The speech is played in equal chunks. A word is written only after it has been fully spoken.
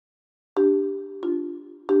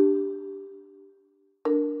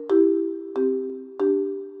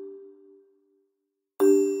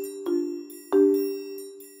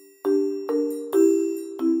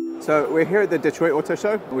So we're here at the Detroit Auto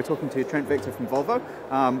Show. We're talking to Trent Victor from Volvo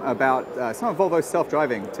about some of Volvo's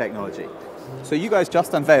self-driving technology. So you guys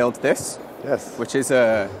just unveiled this, yes, which is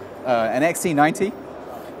an XC90,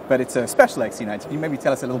 but it's a special XC90. Can you maybe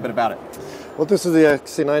tell us a little bit about it? Well, this is the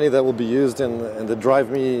XC90 that will be used in the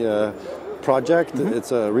Drive Me project. Mm-hmm.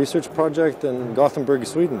 It's a research project in Gothenburg,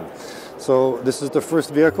 Sweden. So this is the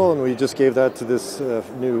first vehicle, and we just gave that to this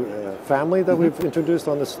new family that we've introduced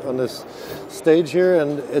on this stage here.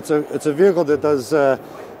 And it's a vehicle that does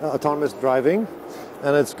autonomous driving,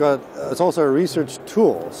 and it's also a research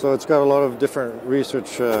tool. So it's got a lot of different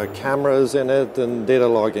research cameras in it and data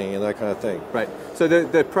logging and that kind of thing. Right. So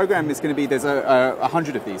the program is going to be, there's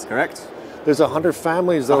 100 of these, correct? There's 100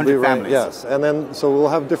 families that will be running, families. yes. And then, so we'll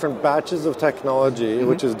have different batches of technology,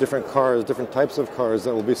 which is different cars, different types of cars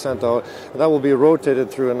that will be sent out. And that will be rotated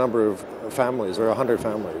through a number of families, or 100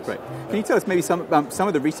 families. Right. Can you tell us maybe some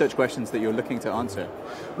of the research questions that you're looking to answer?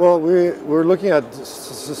 Well, we're looking at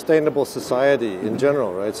sustainable society in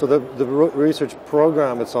general, right? So the research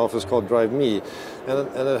program itself is called Drive Me, and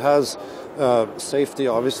it has safety.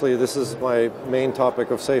 Obviously, this is my main topic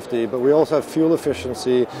of safety, but we also have fuel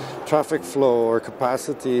efficiency, traffic flow or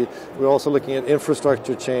capacity. We're also looking at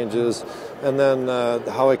infrastructure changes, and then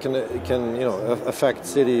how it can affect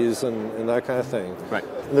cities and that kind of thing. Right.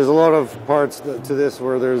 And there's a lot of parts to this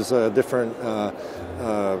where there's different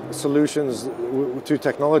solutions to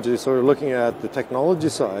technology. So we're looking at the technology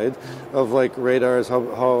side of like radars,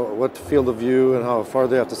 what field of view and how far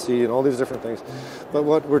they have to see and all these different things. But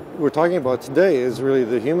what we're talking about today is really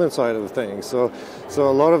the human side of things. So a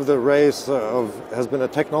lot of the race has been a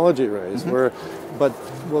technology race, but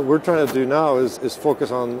what we're trying to do now is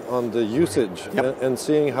focus on the usage and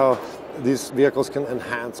seeing how these vehicles can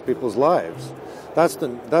enhance people's lives. That's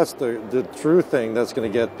the true thing that's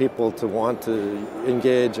going to get people to want to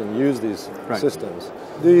engage and use these systems.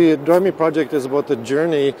 The Drive Me project is about the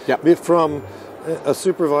journey from a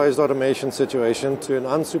supervised automation situation to an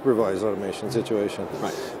unsupervised automation situation.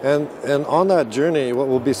 Right. And on that journey, what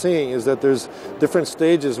we'll be seeing is that there's different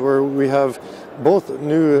stages where we have both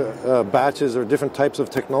new batches or different types of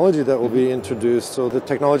technology that will be introduced, so the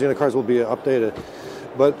technology in the cars will be updated.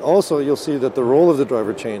 But also you'll see that the role of the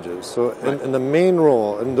driver changes. So and the main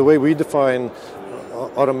role, and the way we define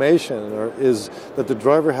automation is that the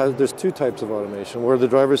driver there's two types of automation, where the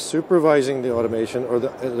driver is supervising the automation, or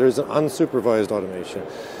there's an unsupervised automation.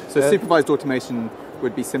 So supervised automation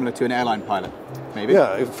would be similar to an airline pilot, maybe?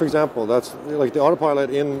 Yeah, for example, that's like the autopilot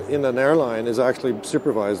in an airline is actually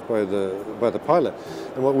supervised by the pilot.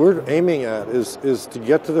 And what we're aiming at is to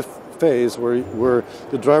get to the phase where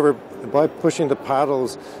the driver, by pushing the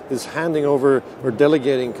paddles, is handing over or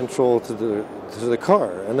delegating control to the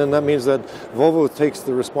car. And then that means that Volvo takes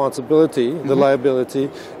the responsibility, the liability,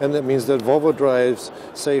 and that means that Volvo drives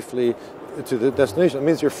safely to the destination. It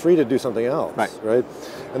means you're free to do something else, right?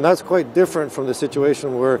 And that's quite different from the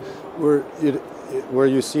situation where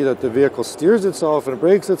you see that the vehicle steers itself and it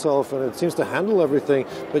brakes itself and it seems to handle everything,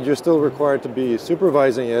 but you're still required to be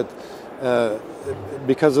supervising it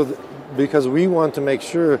because we want to make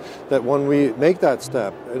sure that when we make that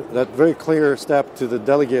step, that very clear step to the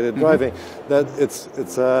delegated driving, that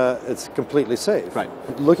it's completely safe. Right.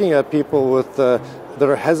 Looking at people that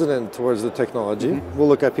are hesitant towards the technology, we'll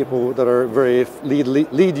look at people that are very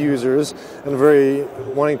lead users and very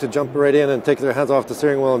wanting to jump right in and take their hands off the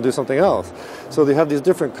steering wheel and do something else. So they have these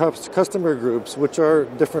different customer groups, which are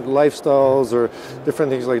different lifestyles or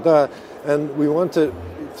different things like that, and we want to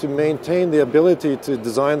maintain the ability to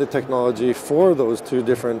design the technology for those two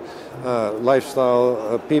different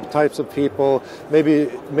lifestyle types of people. Maybe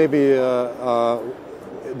the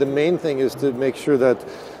main thing is to make sure that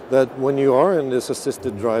when you are in this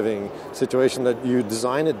assisted driving situation, that you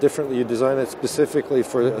design it differently, you design it specifically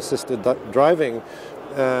for assisted driving,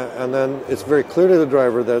 and then it's very clear to the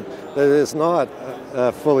driver that it's not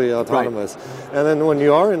fully autonomous. Right. And then when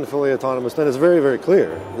you are in fully autonomous, then it's very, very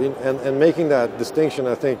clear. And making that distinction,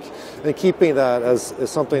 I think, and keeping that as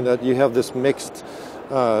something that you have this mixed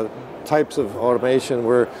types of automation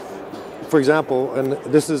where, for example, and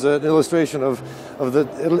this is an illustration of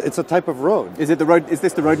it's a type of road. Is it the road? Is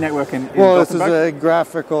this the road network in Well, Gothenburg? This is a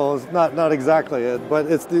graphical. It's not exactly it, but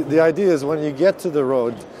it's the idea is when you get to the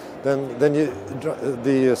road, then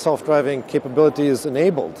the self-driving capability is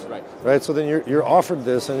enabled. Right. So then you're offered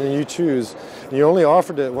this, and then you choose. And you're only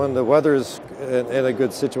offered it when the weather is in a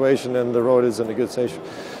good situation and the road is in a good situation.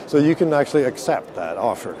 So you can actually accept that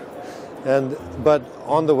offer. But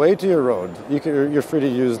on the way to your road, you're free to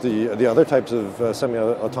use the other types of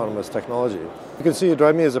semi-autonomous technology. You can see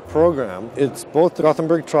Drive Me as a program. It's both the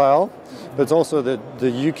Gothenburg trial, but it's also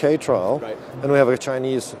the UK trial, and we have a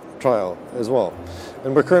Chinese trial as well.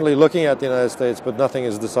 And we're currently looking at the United States, but nothing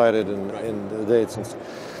is decided in the dates.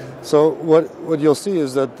 So what you'll see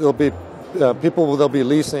is that there'll be people they'll be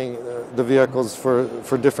leasing the vehicles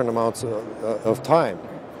for different amounts of time.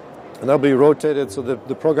 And that'll be rotated, so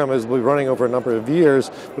the program will be running over a number of years.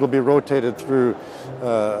 It'll be rotated through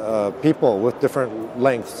people with different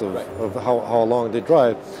lengths of how long they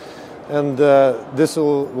drive. And this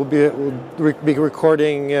will be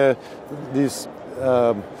recording these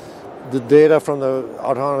the data from the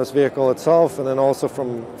autonomous vehicle itself, and then also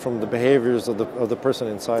from the behaviors of the person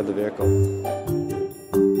inside the vehicle.